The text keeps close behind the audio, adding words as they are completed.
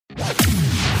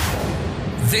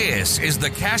This is the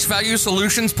Cash Value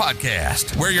Solutions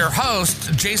Podcast, where your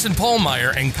hosts, Jason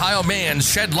Pohlmeyer and Kyle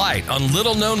Manns, shed light on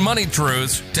little-known money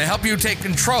truths to help you take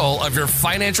control of your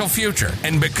financial future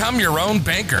and become your own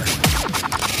banker.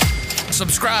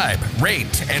 Subscribe,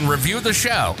 rate, and review the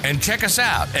show, and check us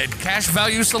out at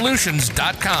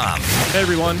cashvaluesolutions.com. Hey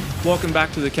everyone, welcome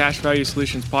back to the Cash Value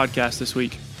Solutions Podcast this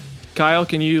week. Kyle,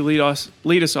 can you lead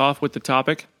us off with the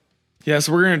topic? Yeah,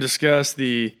 so we're going to discuss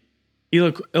the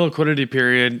illiquidity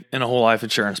period in a whole life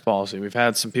insurance policy. We've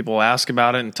had some people ask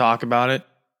about it and talk about it,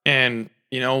 and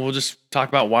we'll just talk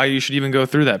about why you should even go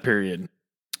through that period.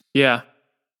 Yeah.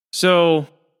 So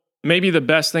maybe the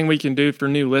best thing we can do for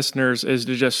new listeners is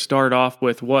to just start off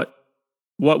with what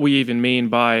we even mean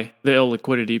by the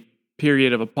illiquidity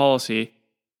period of a policy.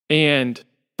 And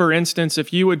for instance,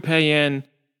 if you would pay in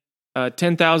a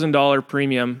 $10,000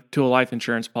 premium to a life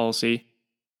insurance policy,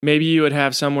 maybe you would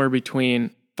have somewhere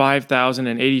between $5,000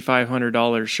 and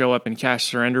 $8,500 show up in cash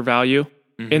surrender value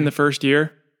in the first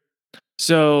year.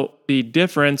 So the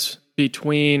difference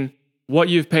between what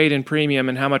you've paid in premium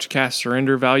and how much cash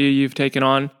surrender value you've taken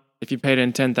on, if you paid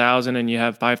in $10,000 and you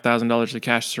have $5,000 of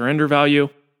cash surrender value,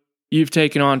 you've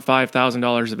taken on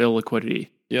 $5,000 of illiquidity.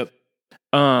 Yep.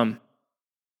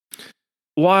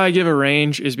 Why I give a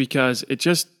range is because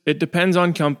it depends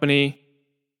on company,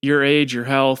 your age, your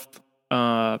health,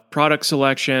 product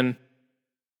selection,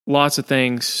 lots of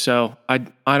things. So I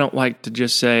don't like to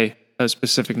just say a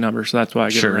specific number. So that's why I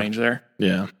give a range there.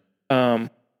 Yeah.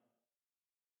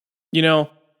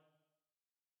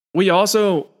 We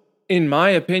also, in my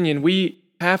opinion, we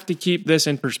have to keep this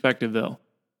in perspective though.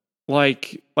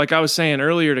 Like I was saying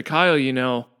earlier to Kyle,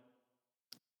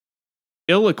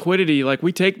 illiquidity, like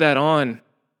we take that on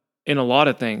in a lot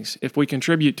of things. If we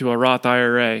contribute to a Roth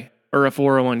IRA or a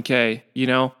 401k,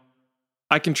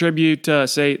 I contribute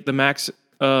say the max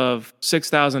of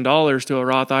 $6,000 to a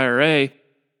Roth IRA.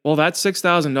 Well, that's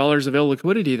 $6,000 of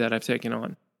illiquidity that I've taken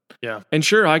on. Yeah. And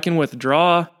sure, I can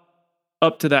withdraw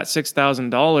up to that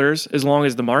 $6,000 as long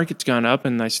as the market's gone up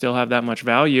and I still have that much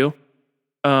value.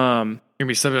 You're going to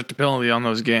be subject to penalty on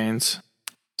those gains.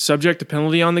 Subject to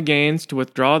penalty on the gains to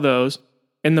withdraw those.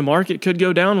 And the market could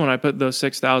go down when I put those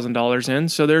 $6,000 in.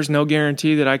 So there's no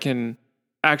guarantee that I can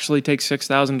actually take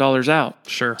 $6,000 out.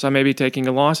 Sure. So I may be taking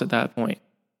a loss at that point.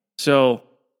 So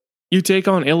you take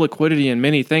on illiquidity in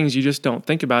many things, you just don't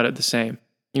think about it the same.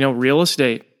 Real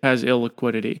estate has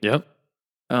illiquidity. Yep.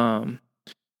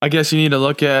 I guess you need to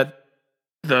look at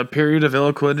the period of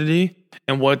illiquidity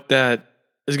and what that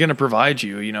is going to provide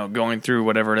you, going through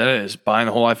whatever that is, buying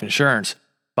the whole life insurance,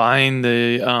 buying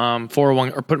the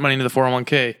 401 or putting money into the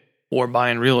 401k or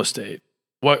buying real estate.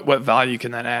 What value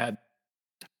can that add?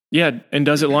 Yeah, and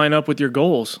does it line up with your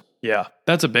goals? Yeah,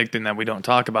 that's a big thing that we don't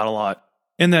talk about a lot.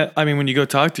 And that, when you go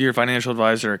talk to your financial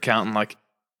advisor, accountant, like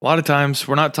a lot of times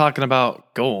we're not talking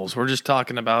about goals. We're just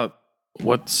talking about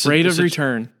what's rate of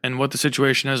return and what the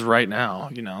situation is right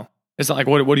now. It's not like,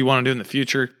 what do you want to do in the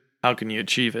future? How can you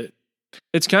achieve it?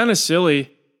 It's kind of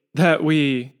silly that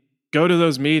we go to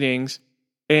those meetings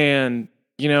and,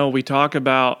 we talk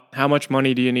about how much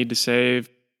money do you need to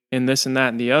save and this and that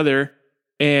and the other.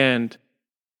 And,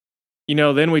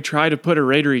 then we try to put a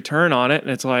rate of return on it.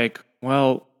 And it's like,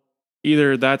 well,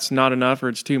 either that's not enough or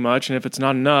it's too much. And if it's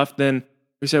not enough, then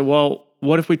we say, well,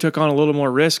 what if we took on a little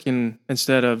more risk and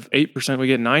instead of 8%, we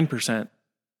get 9%?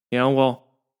 Well,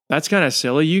 that's kind of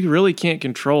silly. You really can't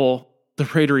control the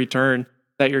rate of return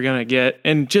that you're going to get.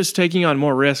 And just taking on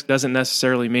more risk doesn't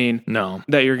necessarily mean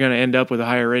that you're going to end up with a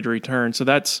higher rate of return. So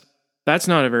that's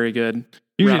not a very good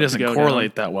usually doesn't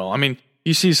correlate that well.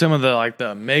 You see some of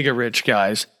the mega rich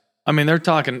guys. They're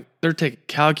taking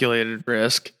calculated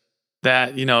risk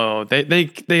that,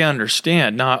 they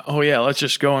understand, not, oh yeah, let's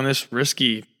just go on this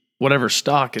risky whatever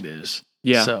stock it is.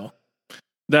 Yeah. So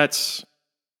that's,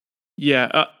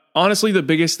 honestly, the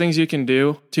biggest things you can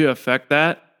do to affect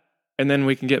that, and then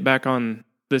we can get back on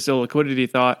this illiquidity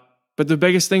thought, but the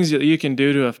biggest things that you can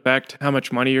do to affect how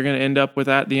much money you're going to end up with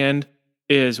at the end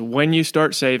is when you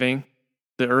start saving,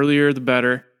 the earlier the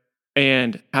better,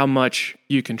 and how much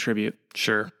you contribute.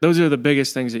 Sure. Those are the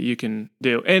biggest things that you can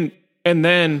do. And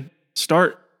then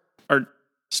start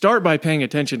by paying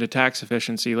attention to tax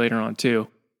efficiency later on too,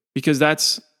 because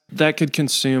that could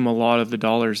consume a lot of the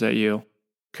dollars that you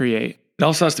create. It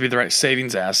also has to be the right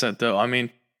savings asset though.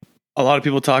 A lot of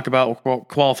people talk about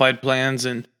qualified plans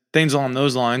and things along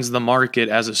those lines, the market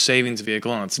as a savings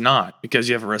vehicle, and it's not, because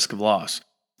you have a risk of loss.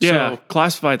 Yeah, so,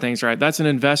 classify things right. That's an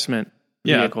investment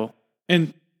vehicle.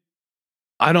 And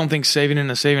I don't think saving in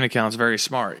a saving account is very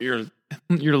smart. You're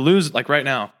to lose, like right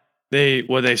now,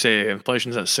 they say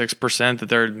inflation's at 6% that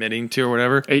they're admitting to or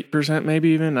whatever. 8% maybe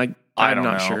even. I'm don't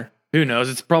not know. sure. Who knows?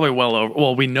 It's probably well over.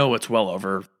 Well, we know it's well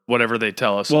over whatever they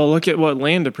tell us. Well, look at what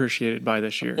land appreciated by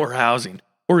this year. Or housing.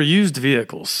 Or used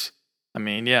vehicles. I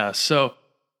mean, yeah. So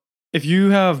if you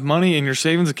have money in your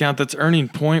savings account that's earning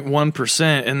 0.1%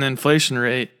 and the inflation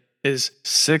rate is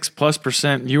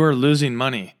 6+%, you are losing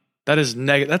money. That's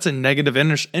a negative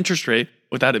interest rate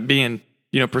without it being,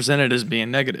 presented as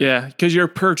being negative. Yeah, because your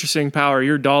purchasing power,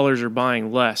 your dollars are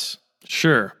buying less.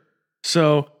 Sure.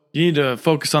 So you need to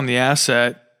focus on the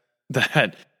asset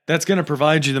that's going to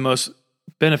provide you the most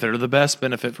benefit or the best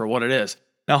benefit for what it is.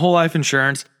 Now, whole life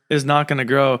insurance is not going to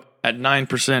grow at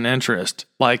 9% interest,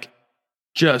 like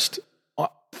just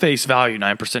face value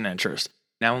 9% interest.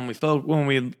 Now, when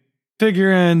we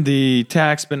figure in the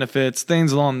tax benefits,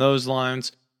 things along those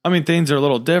lines, I mean, things are a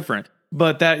little different,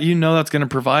 but that's going to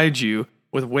provide you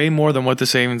with way more than what the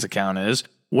savings account is,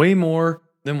 way more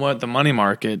than what the money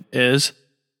market is,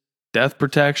 death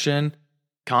protection,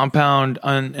 compound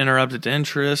uninterrupted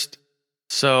interest.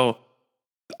 So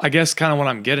I guess kind of what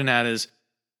I'm getting at is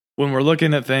when we're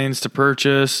looking at things to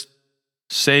purchase,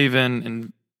 save in,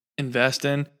 and invest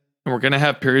in, and we're going to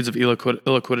have periods of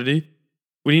illiquidity,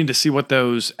 we need to see what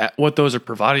those are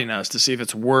providing us to see if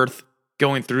it's worth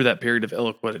going through that period of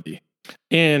illiquidity.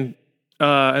 And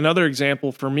another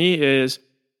example for me is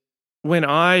when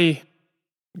I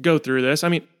go through this, I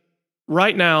mean,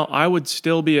 right now I would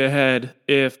still be ahead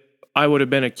if I would have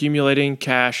been accumulating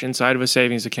cash inside of a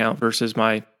savings account versus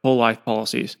my whole life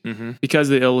policies because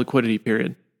of the illiquidity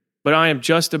period. But I am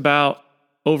just about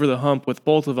over the hump with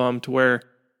both of them to where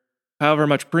however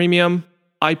much premium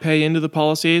I pay into the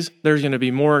policies, there's going to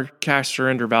be more cash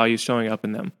surrender value showing up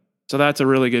in them. So that's a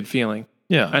really good feeling.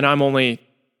 Yeah. And I'm only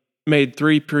made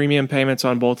 3 premium payments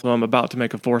on both of them, about to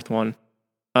make a 4th one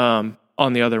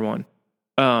on the other one.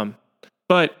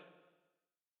 But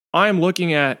I'm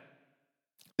looking at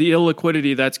the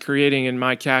illiquidity that's creating in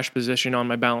my cash position on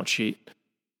my balance sheet.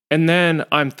 And then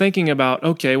I'm thinking about,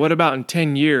 okay, what about in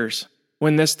 10 years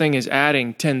when this thing is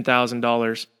adding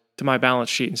 $10,000 to my balance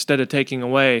sheet instead of taking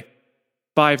away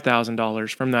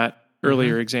 $5,000 from that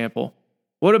earlier example?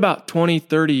 What about 20,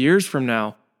 30 years from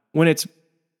now when it's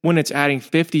adding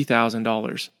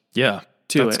 $50,000? Yeah,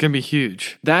 that's going to be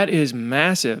huge. That is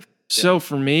massive. Yeah. So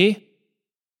for me,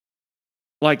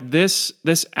 like this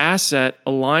asset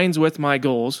aligns with my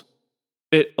goals.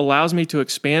 It allows me to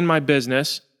expand my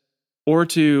business or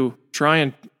to try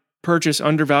and purchase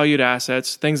undervalued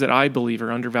assets, things that I believe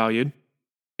are undervalued,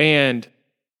 and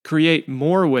create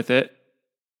more with it,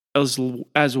 as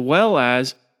well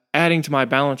as adding to my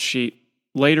balance sheet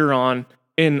later on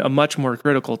in a much more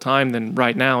critical time than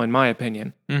right now, in my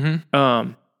opinion.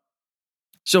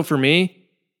 So for me,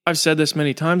 I've said this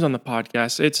many times on the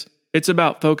podcast, it's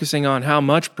about focusing on how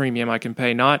much premium I can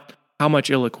pay, not how much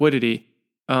illiquidity.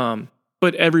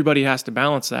 But everybody has to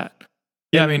balance that.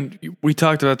 Yeah, I mean, we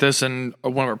talked about this in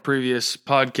one of our previous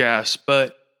podcasts,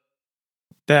 but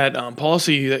that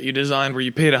policy that you designed where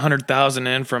you paid $100,000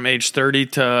 in from age 30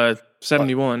 to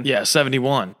 71.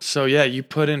 71. So yeah, you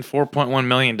put in $4.1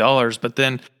 million, but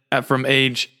then from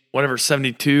age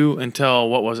 72 until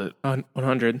what was it?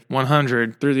 100.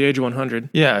 100 through the age of 100.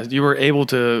 Yeah, you were able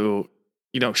to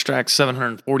extract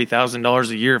 $740,000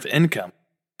 a year of income.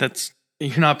 That's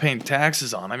you're not paying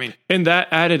taxes on. I mean, and that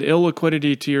added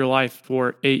illiquidity to your life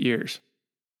for 8 years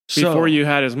before you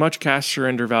had as much cash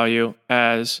surrender value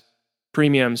as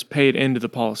premiums paid into the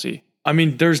policy. I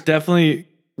mean, there's definitely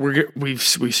we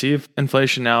see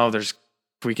inflation now. If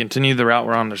we continue the route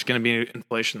we're on, there's going to be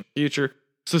inflation in the future.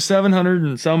 So $700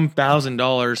 and some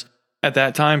 $1,000 at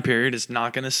that time period is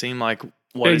not going to seem like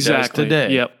what it does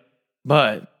today. Yep.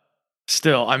 But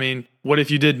still, I mean, what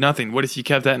if you did nothing? What if you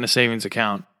kept that in a savings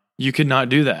account? You could not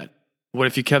do that. What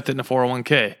if you kept it in a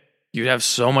 401k? You'd have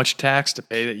so much tax to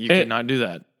pay that you could not do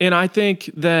that. And I think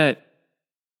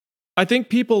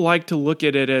people like to look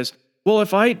at it as, well,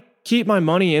 if I keep my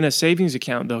money in a savings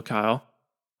account though, Kyle,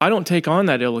 I don't take on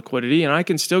that illiquidity and I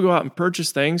can still go out and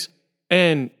purchase things.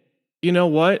 And you know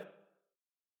what?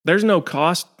 There's no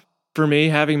cost for me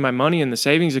having my money in the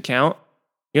savings account.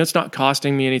 It's not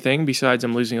costing me anything besides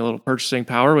I'm losing a little purchasing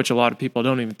power, which a lot of people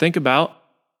don't even think about.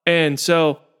 And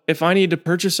so if I need to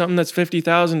purchase something that's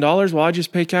 $50,000, well, I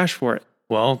just pay cash for it.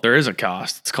 Well, there is a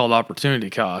cost. It's called opportunity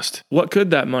cost. What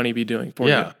could that money be doing for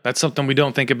you? Yeah, that's something we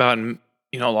don't think about in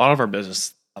a lot of our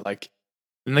business. Like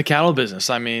in the cattle business,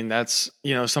 I mean, that's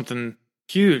something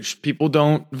huge. People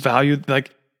don't value,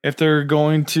 like if they're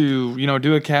going to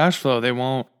do a cash flow, they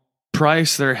won't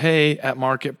price their hay at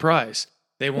market price.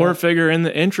 Or figure in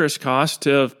the interest cost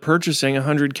of purchasing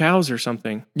 100 cows or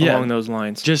something along those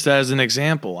lines. Just as an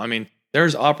example, I mean,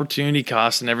 there's opportunity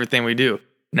costs in everything we do.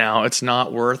 Now, it's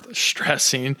not worth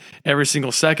stressing every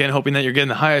single second, hoping that you're getting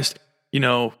the highest,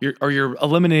 you're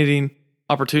eliminating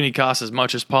opportunity costs as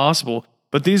much as possible.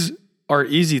 But these are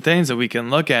easy things that we can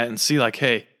look at and see like,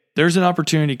 hey, there's an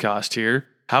opportunity cost here.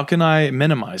 How can I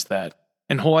minimize that?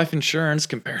 And whole life insurance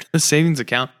compared to the savings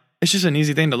account, it's just an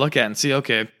easy thing to look at and see,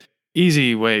 okay,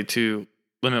 easy way to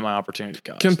limit my opportunity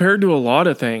cost. Compared to a lot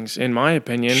of things, in my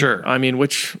opinion. Sure. I mean,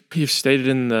 which we've stated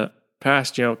in the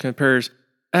past, compares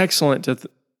excellent to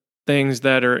things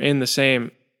that are in the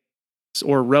same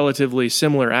or relatively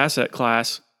similar asset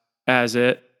class as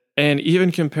it, and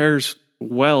even compares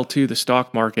well to the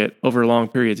stock market over long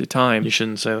periods of time. You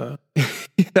shouldn't say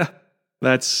that.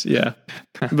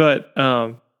 But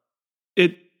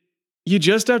you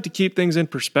just have to keep things in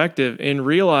perspective and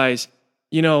realize,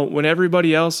 when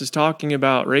everybody else is talking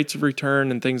about rates of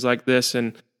return and things like this,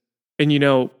 and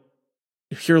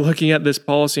if you're looking at this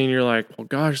policy and you're like, well,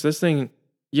 gosh, this thing,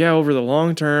 over the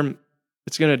long term,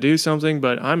 it's going to do something,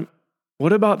 but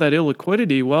what about that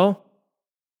illiquidity? Well,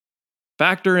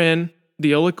 factor in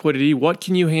the illiquidity. What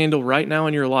can you handle right now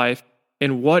in your life?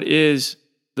 And what is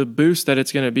the boost that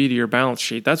it's going to be to your balance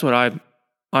sheet? That's what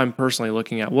I'm personally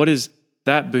looking at. What is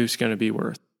that boost going to be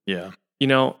worth? Yeah.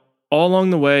 All along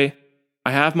the way,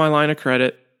 I have my line of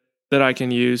credit that I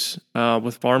can use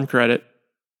with Farm Credit,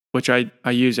 which I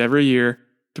use every year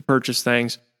to purchase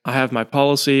things. I have my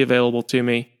policy available to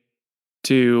me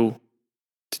to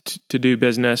do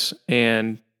business,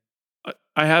 and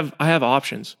I have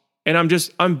options. And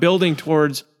I'm building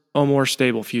towards a more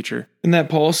stable future. And that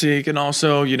policy can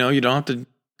also, you don't have to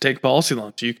take policy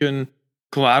loans. You can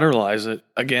collateralize it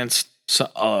against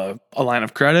a line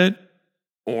of credit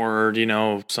or,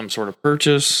 some sort of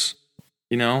purchase.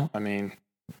 I mean,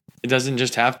 it doesn't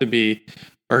just have to be,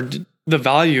 or the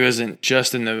value isn't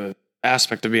just in the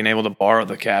aspect of being able to borrow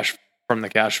the cash from the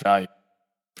cash value.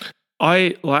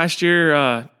 Last year,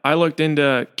 I looked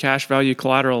into cash value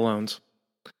collateral loans.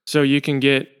 So you can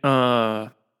get,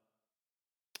 you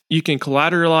can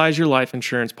collateralize your life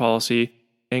insurance policy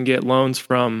and get loans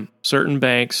from certain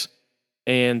banks,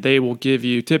 and they will give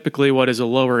you typically what is a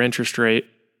lower interest rate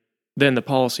than the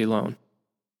policy loan.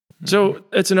 Mm-hmm. So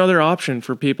it's another option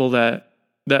for people that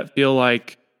feel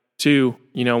like too,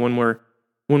 when we're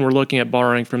looking at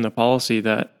borrowing from the policy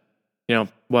that,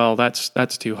 well,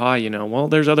 that's too high, well,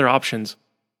 there's other options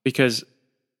because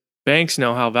banks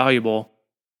know how valuable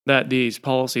that these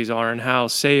policies are and how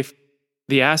safe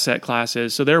the asset class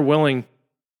is. So they're willing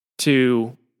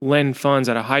to lend funds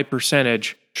at a high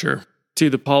percentage to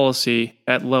the policy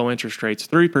at low interest rates,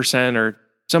 3% or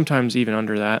sometimes even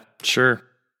under that. Sure.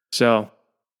 So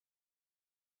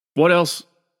what else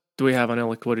do we have on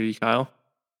illiquidity, Kyle?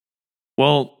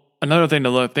 Well, another thing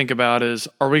to think about is,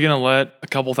 are we going to let a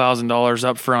couple $1,000s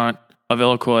up front of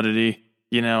illiquidity,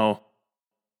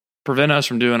 prevent us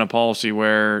from doing a policy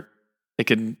where it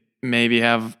could maybe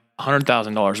have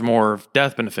 $100,000 more of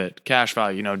death benefit, cash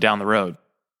value, down the road?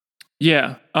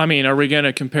 Yeah. I mean, are we going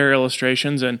to compare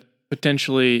illustrations and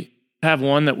potentially have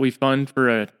one that we fund for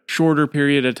a shorter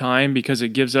period of time because it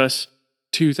gives us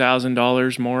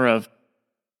 $2,000 more of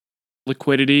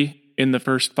liquidity in the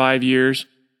first 5 years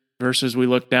versus we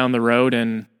look down the road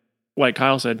and, like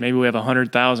Kyle said, maybe we have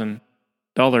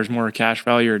 $100,000 more of cash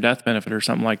value or death benefit or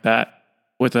something like that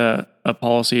with a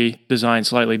policy designed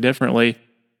slightly differently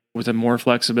with a more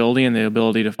flexibility and the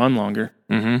ability to fund longer.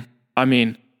 Mm-hmm. I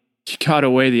mean, you got to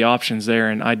weigh the options there,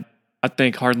 and I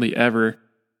think hardly ever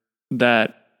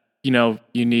that,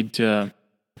 you need to,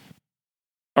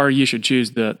 or you should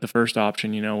choose the first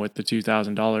option, with the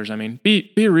 $2,000. I mean,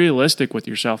 be realistic with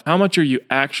yourself. How much are you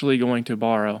actually going to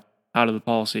borrow out of the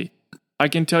policy? I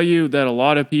can tell you that a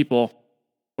lot of people,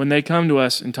 when they come to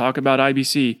us and talk about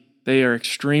IBC, they are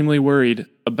extremely worried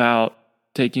about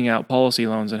taking out policy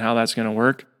loans and how that's going to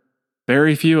work.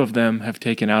 Very few of them have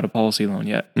taken out a policy loan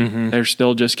yet. Mm-hmm. They're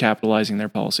still just capitalizing their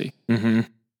policy. Mm-hmm.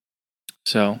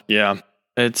 So, yeah,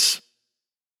 I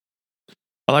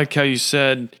like how you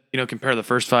said, compare the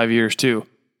first 5 years too.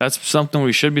 That's something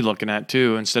we should be looking at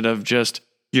too, instead of just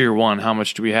year one. How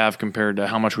much do we have compared to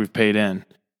how much we've paid in?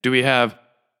 Do we have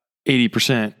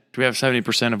 80%? Do we have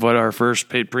 70% of what our first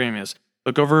paid premium is?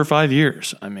 Look over 5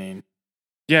 years. I mean,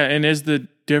 yeah. And is the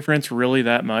difference really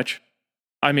that much?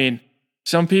 I mean,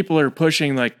 some people are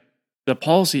pushing like the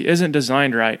policy isn't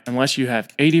designed right unless you have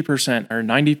 80% or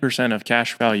 90% of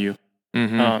cash value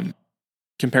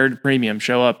compared to premium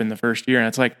show up in the first year. And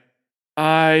it's like,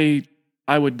 I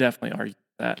would definitely argue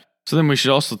that. So then we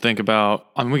should also think about,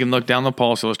 we can look down the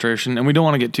policy illustration, and we don't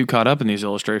want to get too caught up in these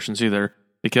illustrations either,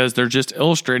 because they're just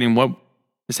illustrating what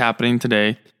is happening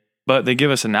today, but they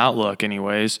give us an outlook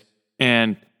anyways.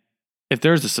 And if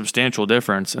there's a substantial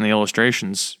difference in the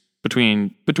illustrations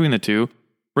between the two,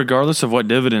 regardless of what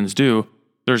dividends do,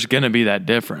 there's going to be that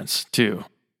difference too.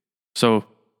 So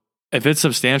if it's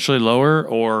substantially lower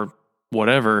or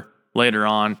whatever later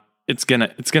on, it's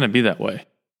gonna be that way.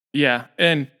 Yeah,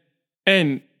 and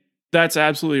that's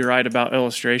absolutely right about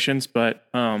illustrations. But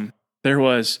there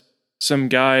was some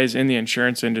guys in the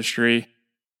insurance industry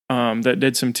that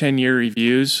did some 10-year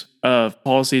reviews of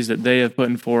policies that they have put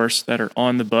in force that are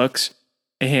on the books,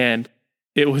 and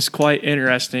it was quite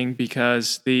interesting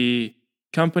because the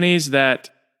companies that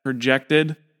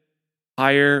projected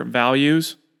higher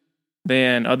values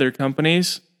than other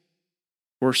companies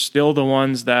were still the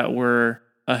ones that were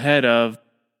ahead of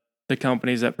the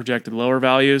companies that projected lower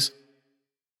values,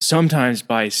 sometimes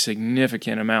by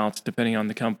significant amounts, depending on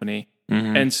the company.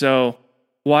 Mm-hmm. And so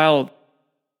while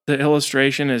the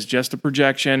illustration is just a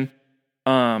projection,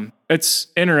 it's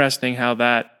interesting how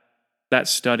that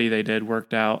study they did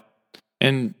worked out.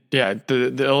 And yeah,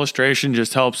 the illustration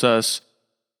just helps us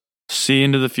see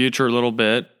into the future a little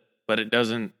bit, but it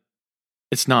doesn't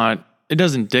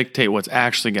dictate what's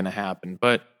actually going to happen,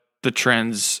 but the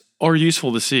trends are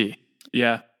useful to see.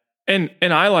 Yeah. And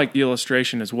I like the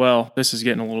illustration as well. This is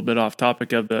getting a little bit off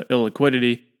topic of the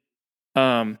illiquidity.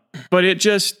 But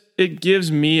it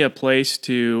gives me a place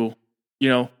to,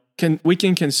 we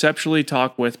can conceptually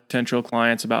talk with potential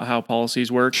clients about how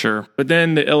policies work. Sure. But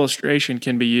then the illustration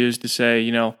can be used to say,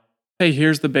 hey,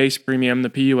 here's the base premium, the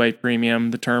PUA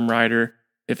premium, the term rider,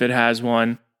 if it has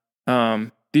one.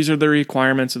 These are the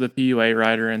requirements of the PUA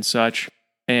rider and such.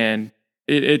 And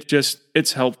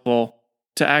it's helpful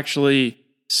to actually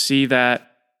see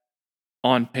that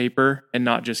on paper and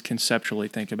not just conceptually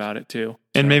think about it too.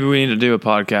 And maybe we need to do a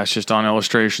podcast just on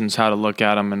illustrations, how to look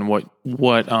at them and what's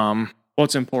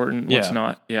important, what's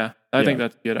not. Yeah. I think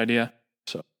that's a good idea.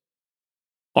 So,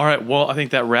 all right. Well, I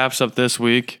think that wraps up this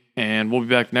week, and we'll be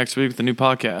back next week with a new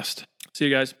podcast. See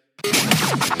you guys.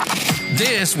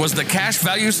 This was the Cash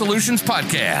Value Solutions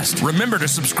Podcast. Remember to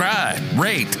subscribe,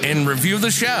 rate, and review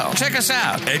the show. Check us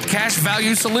out at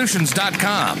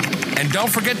cashvaluesolutions.com. And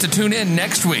don't forget to tune in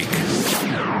next week.